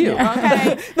know you.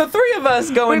 Okay. The three of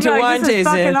us going We'd to be like, wine this is tasting.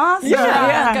 fucking awesome.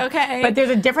 Yeah. Okay. But there's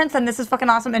a difference, and this is fucking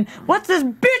awesome. And what's this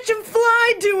bitch and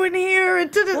fly doing here?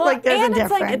 And Well, like, there's and a it's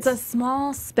difference. like it's a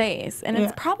small space, and Yeah.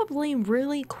 it's probably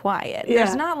really quiet. Yeah.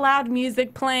 There's not loud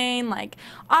music playing. Like,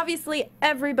 obviously,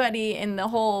 everybody in the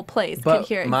whole place But could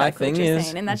hear my exactly what thing you're is,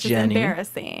 saying, and that's Jenny, just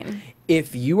embarrassing.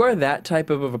 If you are that type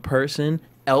of a person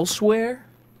elsewhere,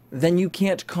 then you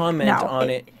can't comment No, on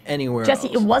it anywhere Jesse,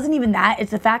 else. it wasn't even that.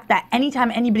 It's the fact that anytime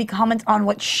anybody comments on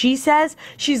what she says,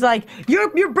 she's like, you're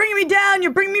bringing me down.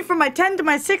 You're bringing me from my 10 to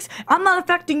my 6. I'm not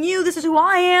affecting you. This is who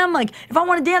I am. Like, if I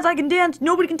want to dance, I can dance.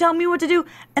 Nobody can tell me what to do.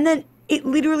 And then it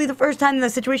literally the first time the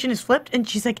situation is flipped, and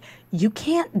she's like, you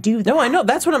can't do that. No, I know.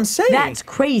 That's what I'm saying. That's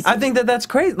crazy. I think that's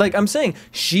crazy. Like I'm saying,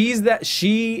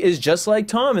 she is just like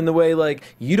Tom in the way like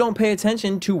you don't pay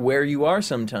attention to where you are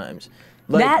sometimes.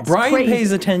 Like That's Brian crazy.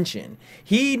 pays attention.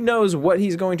 He knows what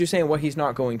he's going to say and what he's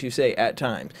not going to say at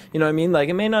times. You know what I mean? Like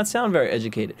it may not sound very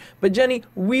educated. But Jenny,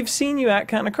 we've seen you act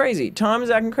kind of crazy. Tom is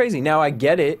acting crazy. Now I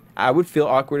get it. I would feel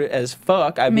awkward as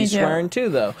fuck. I'd Me be too. swearing too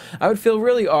though. I would feel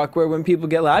really awkward when people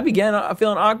get like I began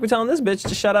feeling awkward telling this bitch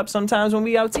to shut up sometimes when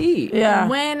we out to eat. Yeah.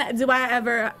 When do I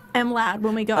ever am loud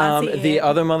when we go out to eat? The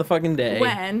other motherfucking day.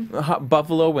 When?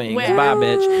 Buffalo wings. When? Bye,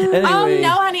 bitch. Oh Anyways. no,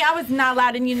 honey, I was not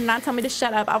loud, and you did not tell me to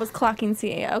shut up. I was clocking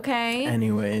tea. Okay,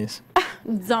 Anyways.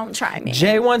 don't try me.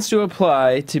 Jay wants to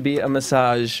apply to be a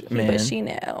massage man. But she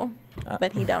knew,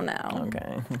 but he don't know.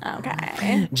 Okay.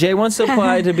 Okay. Jay wants to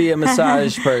apply to be a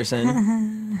massage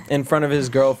person. in front of his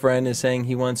girlfriend is saying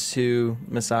he wants to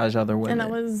massage other women. And that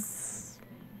was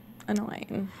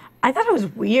annoying. I thought it was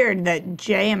weird that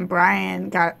Jay and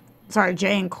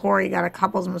Cory got a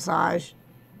couples massage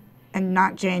and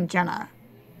not Jay and Jenna.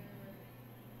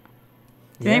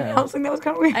 Did anyone else think that was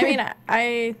kind of weird?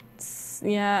 I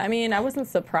mean, I wasn't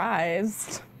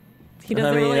surprised. He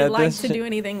doesn't really like to do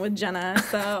anything with Jenna,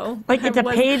 so like it's a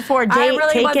paid for date. I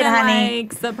really take wasn't it, honey.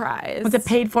 like surprised. It's a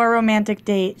paid for romantic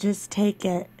date. Just take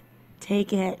it.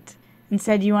 Take it.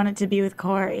 Instead, you want it to be with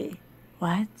Cory.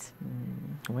 What?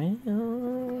 Well.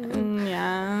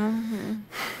 Yeah.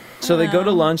 So they go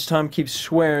to lunch. Tom keeps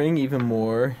swearing even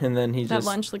more, and then that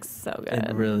lunch looks so good.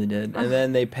 It really did. And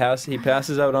then he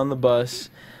passes out on the bus.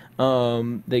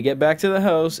 They get back to the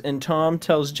house, and Tom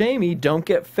tells Jamie, "Don't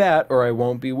get fat, or I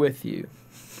won't be with you."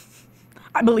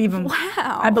 I believe him.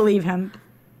 Wow. I believe him.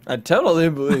 I totally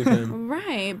believe him.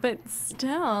 Right, but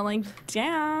still, like,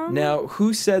 damn. Now,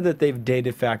 who said that they've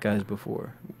dated fat guys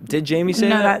before? Did Jamie say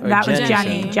that? No, that was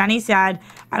Jenny. Jenny. Jenny said,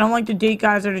 "I don't like to date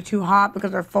guys that are too hot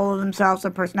because they're full of themselves.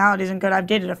 Their personality isn't good. I've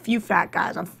dated a few fat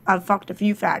guys. I've fucked a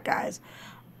few fat guys.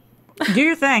 Do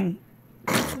your thing."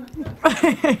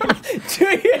 Do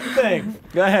your thing.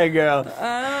 Go ahead, girl.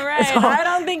 All right. I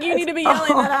don't think you need to be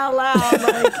yelling that out loud.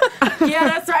 Like, yeah,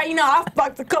 that's right. You know, I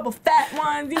fucked a couple fat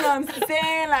ones. You know what I'm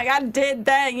saying? Like, I did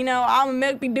that. You know, almond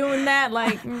milk be doing that.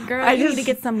 Like, girl, you need to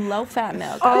get some low-fat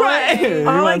milk. Right. You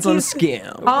want some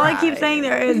skim. All I keep saying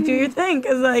there is do your thing.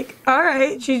 Because, like, all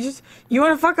right, you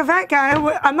want to fuck a fat guy.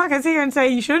 I'm not going to sit here and say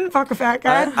you shouldn't fuck a fat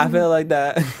guy. I feel like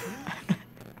that.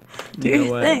 You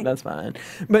know what? That's fine.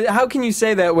 But how can you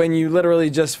say that when you literally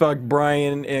just fucked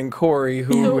Brian and Cory,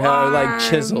 who are like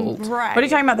chiseled? Right. What are you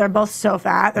talking about? They're both so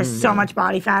fat. There's so much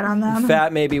body fat on them.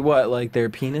 Fat maybe what? Like their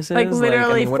penises? Like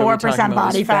literally what are we 4% talking about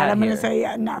body as fat. I'm going to here? say,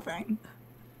 yeah, nothing.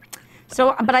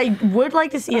 So, but I would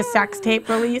like to see a sex tape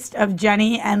released of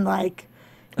Jenny and like,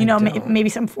 maybe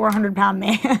some 400-pound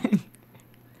man.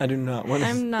 I do not want to.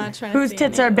 I'm not trying to Whose see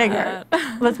tits any are of bigger?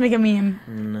 that. Let's make a meme.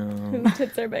 No. Whose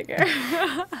tits are bigger?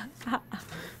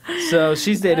 So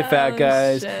she's dated fat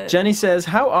guys. Shit. Jenny says,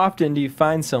 "How often do you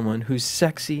find someone who's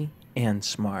sexy and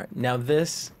smart?" Now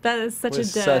this That is such a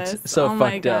was diss. so oh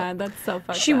my fucked up. god, that's so fucked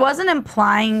up. She wasn't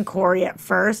implying Cory at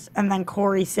first, and then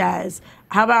Cory says,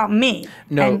 "How about me?"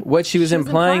 No, And what she was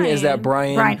implying is that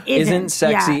Brian isn't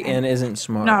sexy yeah. and isn't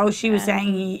smart. no, she was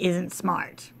saying he isn't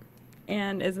smart.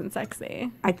 and isn't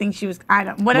sexy. I think she was. I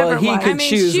don't. Whatever. Well, he it was. could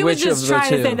choose she was which just of the trying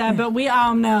two. to say that, but we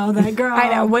all know that girl. I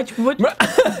know which.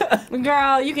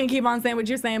 Girl, you can keep on saying what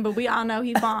you're saying, but we all know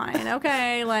he's fine.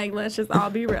 Okay, like let's just all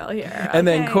be real here. And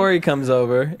then okay? Cory comes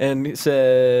over and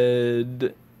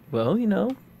said, "Well,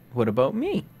 what about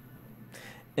me?"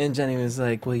 And Jenny was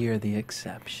like, "Well, you're the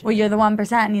exception." Well, you're the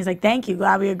 1%, and he's like, "Thank you,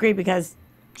 glad we agree," because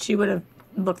she would have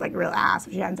looked like a real ass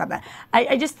if she hadn't said that.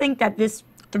 I just think that this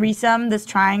threesome, this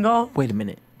triangle, Wait a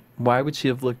minute. Why would she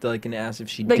have looked like an ass if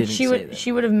she didn't say that?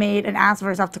 She would have made an ass of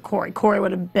herself to Cory. Cory would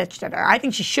have bitched at her. I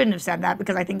think she shouldn't have said that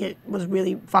because I think it was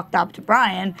really fucked up to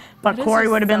Brian. But It is Cory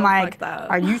just would have been so like, fucked up.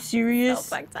 "Are you serious?"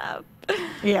 So fucked up.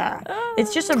 Yeah,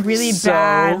 it's just a really So-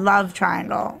 bad love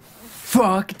triangle.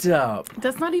 Fucked up.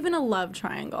 That's not even a love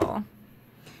triangle.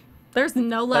 There's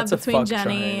no love That's a between fuck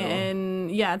Jenny triangle.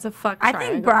 and yeah, it's a fuck I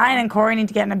triangle. think Brian and Cory need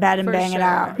to get in a bed and For bang it sure.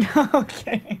 out.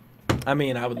 Okay. I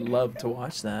mean, I would love to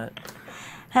watch that.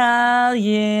 Hell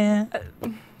yeah.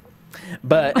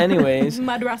 But anyways,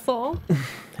 Mud wrestle.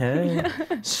 hey.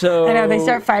 So I know they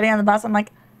start fighting on the bus. I'm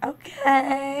like,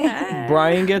 okay.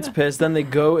 Brian gets pissed. Then they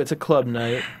go. It's a club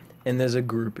night, and there's a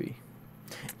groupie,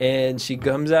 and she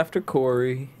comes after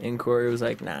Cory, and Cory was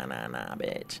like, "Nah,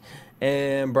 bitch."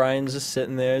 And Brian's just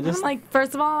sitting there, I'm just like,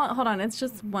 first of all, hold on, it's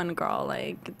just one girl.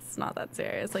 Like, it's not that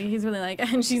serious. Like, he's really like,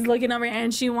 and she's looking over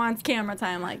and she wants camera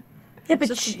time. Like, Yeah, it's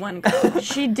but just one girl.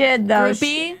 she did though.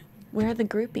 Groupie? Where are the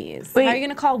groupies? Wait. How are you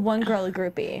gonna call one girl a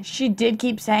groupie? She did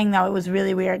keep saying though it was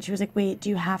really weird. She was like, "Wait, do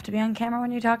you have to be on camera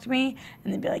when you talk to me?"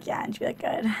 And they'd be like, "Yeah," and she'd be like,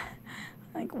 "Good."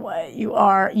 Like, what?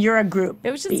 You're a group.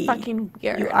 It was just fucking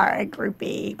weird. You are a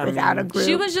groupie without a group.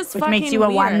 She was just which makes fucking you a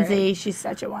weird. onesie. She's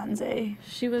such a onesie.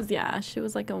 She was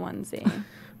like a onesie.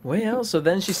 well. So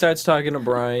then she starts talking to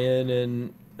Brian,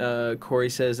 and Cory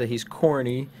says that he's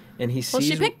corny, and he Well, sees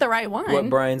she picked the right one. what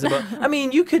Brian's about. I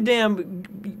mean, you could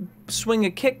swing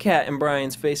a Kit Kat in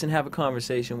Brian's face and have a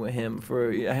conversation with him for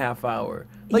a half hour.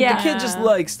 Like, the kid just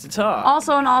likes to talk.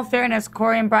 Also, in all fairness,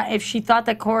 Cory and Brian, if she thought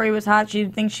that Cory was hot,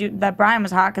 she'd think that Brian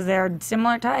was hot because they're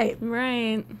similar type.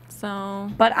 Right. So.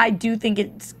 But I do think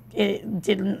it's it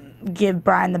didn't give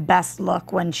Brian the best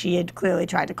look when she had clearly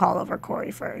tried to call over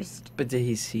Cory first. But did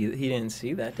he see? He didn't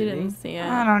see that. Did He didn't see it.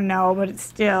 I don't know, but it's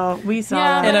still we saw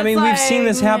Yeah, that. And I mean, we've seen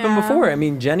this happen yeah. before. I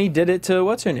mean, Jenny did it to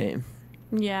what's her name?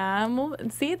 Yeah, well,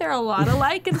 see, they're a lot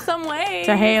alike in some ways.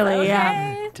 To Haley, okay.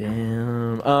 yeah.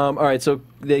 Damn. All right, so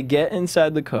they get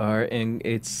inside the car, and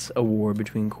it's a war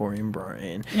between Cory and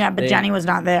Brian. Yeah, but Jenny was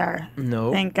not there.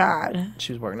 No. Thank God.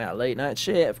 She was working that late night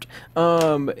shift.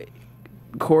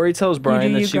 Cory tells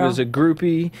Brian that she was a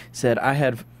groupie. Said, "I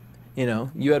had,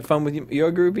 you had fun with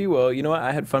your groupie. Well, you know what?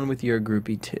 I had fun with your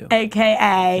groupie too."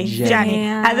 AKA Jenny.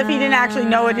 As if he didn't actually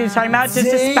know what he was talking about, just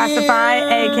to specify,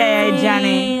 AKA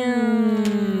Jenny.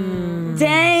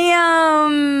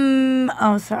 Damn.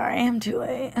 Oh, sorry, I'm too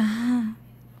late.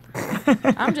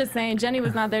 I'm just saying, Jenny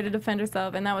was not there to defend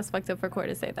herself, and that was fucked up for Cory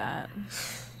to say that.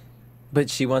 But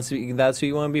she wants to be. That's who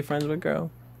you want to be friends with, girl.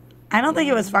 I don't think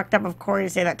it was fucked up of Cory to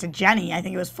say that to Jenny. I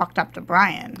think it was fucked up to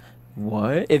Brian.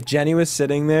 What? If Jenny was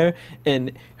sitting there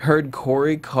and heard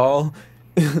Cory call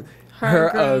her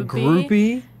a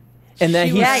groupie, and then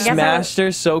he smashed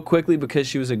her so quickly because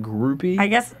she was a groupie? I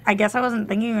guess I wasn't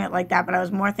thinking of it like that, but I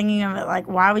was more thinking of it like,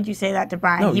 why would you say that to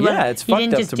Brian? No, he it's he fucked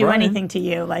didn't up just to do Brian. anything to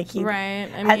you. Like he, Right.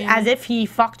 I mean, as if he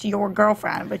fucked your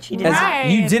girlfriend, but she didn't. Right.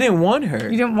 You didn't want her.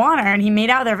 You didn't want her, and he made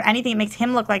out there. If anything, it makes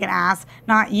him look like an ass,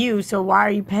 not you. So why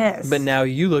are you pissed? But now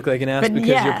you look like an ass But because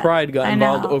yeah, your pride got I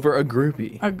involved know. over a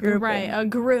groupie. a group, right, a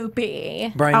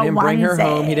groupie. Brian A didn't bring her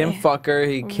home. He onesie. didn't fuck her.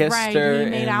 He kissed Right, her. he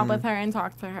made out and- with her and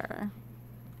talked to her.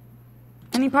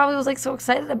 and he probably was like so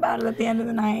excited about it at the end of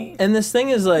the night. And this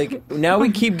thing is like, now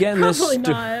we keep getting this. Probably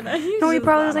not. No, he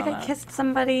probably was like, I kissed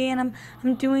somebody, and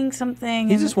I'm doing something.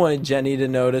 He and- just wanted Jenny to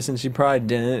notice, and she probably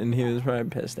didn't, and he was probably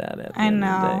pissed at it. At the I end of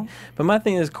the know. day. But my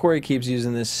thing is, Cory keeps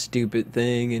using this stupid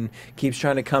thing and keeps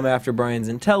trying to come after Brian's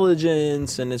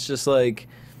intelligence, and it's just like,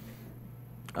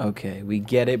 okay, we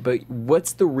get it, but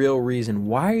what's the real reason?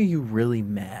 Why are you really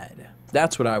mad?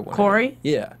 That's what I want. Cory?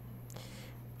 Yeah.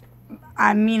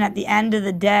 I mean, at the end of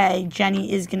the day,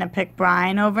 Jenny is gonna pick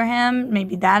Brian over him.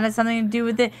 Maybe that has something to do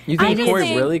with it. You think just Cory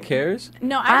think- really cares?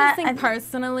 No, I just think I-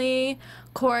 personally,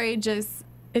 Cory is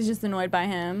just annoyed by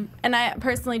him. And I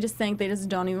personally just think they just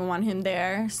don't even want him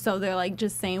there. So they're like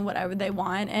just saying whatever they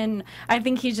want. And I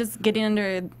think he's just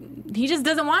getting he just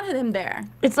doesn't want him there.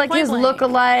 It's like Point his blank.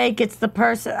 look-alike. It's the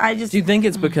person. Do you think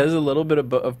it's because a little bit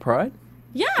of pride?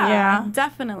 Yeah, Yeah.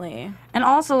 definitely. And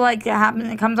also, like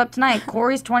it comes up tonight.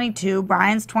 Cory's 22,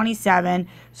 Brian's 27,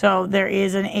 so there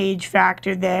is an age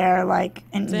factor there. Like,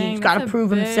 and Dang, he's got to that's a prove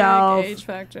big himself. Age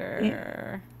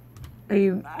factor.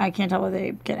 I can't tell whether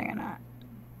they're kidding or not.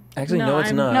 Actually, no, it's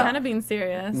I'm not. kind of being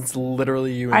serious. It's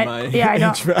literally you and my I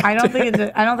don't. age factor. I don't think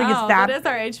it's. I don't think it's Oh, that. that is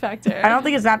our age factor. I don't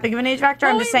think it's that big of an age factor.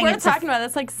 I'm just saying we're it's talking about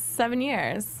that's like 7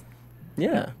 years.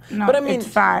 Yeah. No, But I mean, it's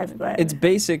 5. But it's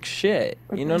basic shit.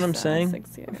 You know what I'm saying?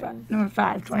 6 years. number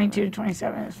 5. 22 to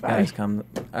 27 is 5. Guys, come.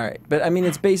 All right. But I mean,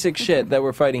 it's basic shit that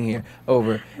we're fighting here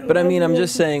over. But I mean, I'm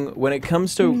just saying, when it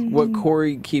comes to what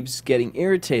Cory keeps getting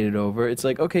irritated over, it's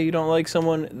like, okay, you don't like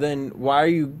someone, then why are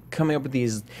you coming up with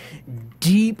these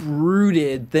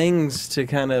deep-rooted things to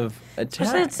kind of Especially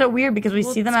attack? it's so weird because we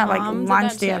Well, see them at like Tom did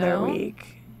lunch that the other too.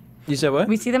 week. You said what?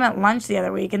 We see them at lunch the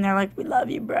other week, and they're like, "We love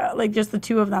you, bro." Like just the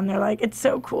two of them. They're like, "It's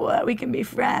so cool that we can be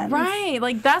friends." Right,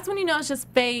 like that's when you know it's just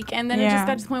fake, and then it Yeah. just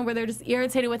got to the point where they're just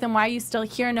irritated with him. Why are you still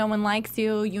here? No one likes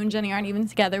you. You and Jenny aren't even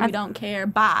together. We don't care.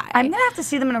 Bye. I'm gonna have to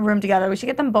see them in a room together. We should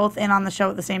get them both in on the show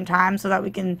at the same time so that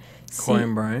we can see. Cory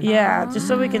and Brian? Yeah, just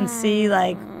so we can see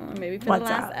like. Maybe for What's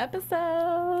the last up?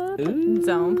 episode. Ooh.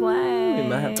 Don't play. We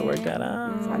might have to work that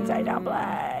out. Sunset don't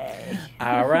play.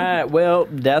 All right. Well,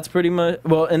 that's pretty much.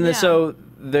 Well, and Yeah. so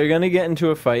they're gonna get into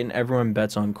a fight, and everyone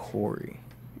bets on Cory.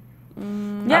 Yeah,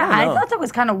 I know. thought that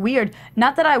was kind of weird.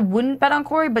 Not that I wouldn't bet on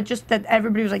Cory, but just that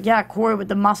everybody was like, "Yeah, Cory with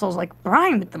the muscles," like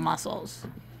Brian with the muscles.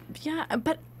 Yeah,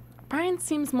 but Brian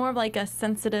seems more of like a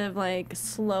sensitive, like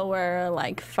slower,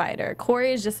 like fighter.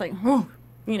 Cory is just like, whew,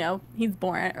 you know, he's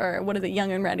born, or what is it,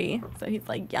 young and ready. So he's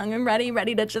like young and ready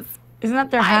to just Isn't that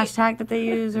their Fight. hashtag that they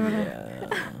use or whatever?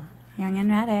 Young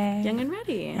and ready. young and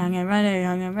ready. Young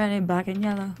and ready, black and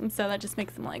yellow. And so that just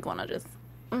makes him like want to just,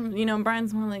 you know,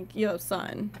 Brian's more like, yo,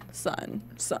 son,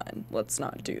 let's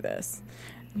not do this.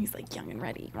 And he's like, young and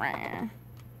ready.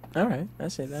 All right, I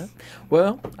say that.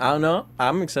 Well, I don't know.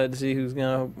 I'm excited to see who's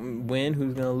gonna win,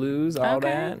 who's gonna lose, all Okay.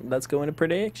 that. Let's go into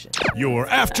prediction. Your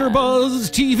AfterBuzz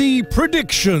TV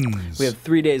predictions. We have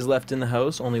 3 days left in the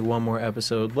house, only one more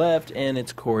episode left, and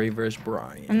it's Cory versus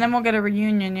Brian. And then we'll get a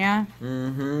reunion, yeah?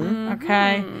 Mm-hmm.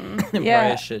 Okay. And Yeah.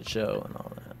 probably a shit show and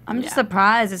all that. I'm just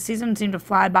surprised. The season seemed to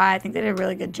fly by. I think they did a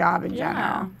really good job in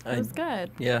general. It was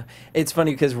good. Yeah. It's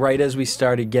funny because right as we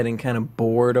started getting kind of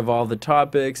bored of all the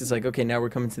topics, it's like, okay, now we're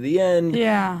coming to the end.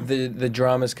 Yeah. The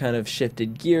drama's kind of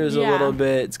shifted gears a little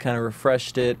bit. It's kind of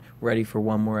refreshed it. Ready for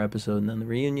one more episode and then the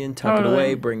reunion. Tuck it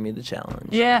away. Bring me the challenge.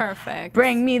 Yeah. Perfect.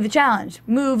 Bring me the challenge.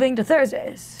 Moving to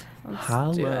Thursdays.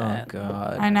 Hello,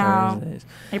 God. I know. Thursdays.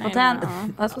 April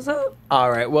 10th. That's what's up. All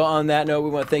right. Well, on that note,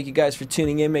 we want to thank you guys for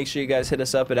tuning in. Make sure you guys hit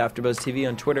us up at AfterBuzz TV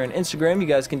on Twitter and Instagram. You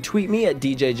guys can tweet me at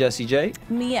DJ Jesse J.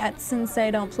 Me at Sensei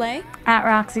Don't Play. At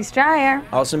Roxy Striar.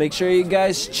 Also, make sure you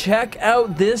guys check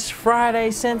out this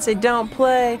Friday, Sensei Don't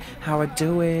Play. How I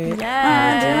do it.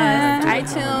 Yes.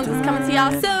 iTunes is coming to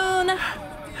y'all soon.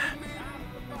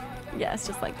 Yes,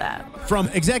 just like that. From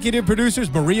executive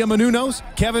producers Maria Menounos,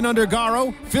 Kevin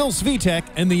Undergaro, Phil Svitek,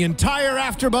 and the entire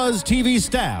AfterBuzz TV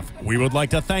staff, we would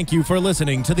like to thank you for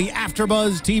listening to the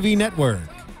AfterBuzz TV network.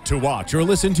 To watch or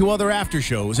listen to other after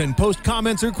shows and post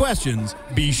comments or questions,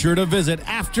 be sure to visit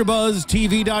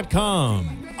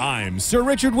AfterBuzzTV.com. I'm Sir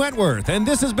Richard Wentworth, and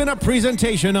this has been a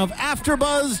presentation of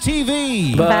AfterBuzz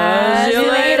TV. Buzz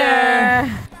you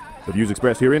later. The views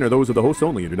expressed herein are those of the hosts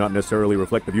only and do not necessarily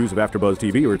reflect the views of AfterBuzz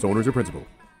TV or its owners or principals.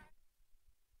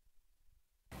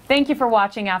 Thank you for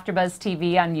watching AfterBuzz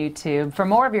TV on YouTube. For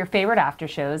more of your favorite after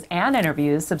shows and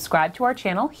interviews, subscribe to our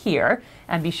channel here,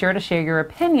 and be sure to share your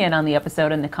opinion on the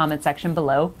episode in the comment section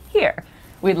below here.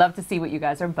 We'd love to see what you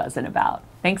guys are buzzing about.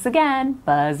 Thanks again.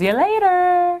 Buzz you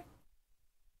later.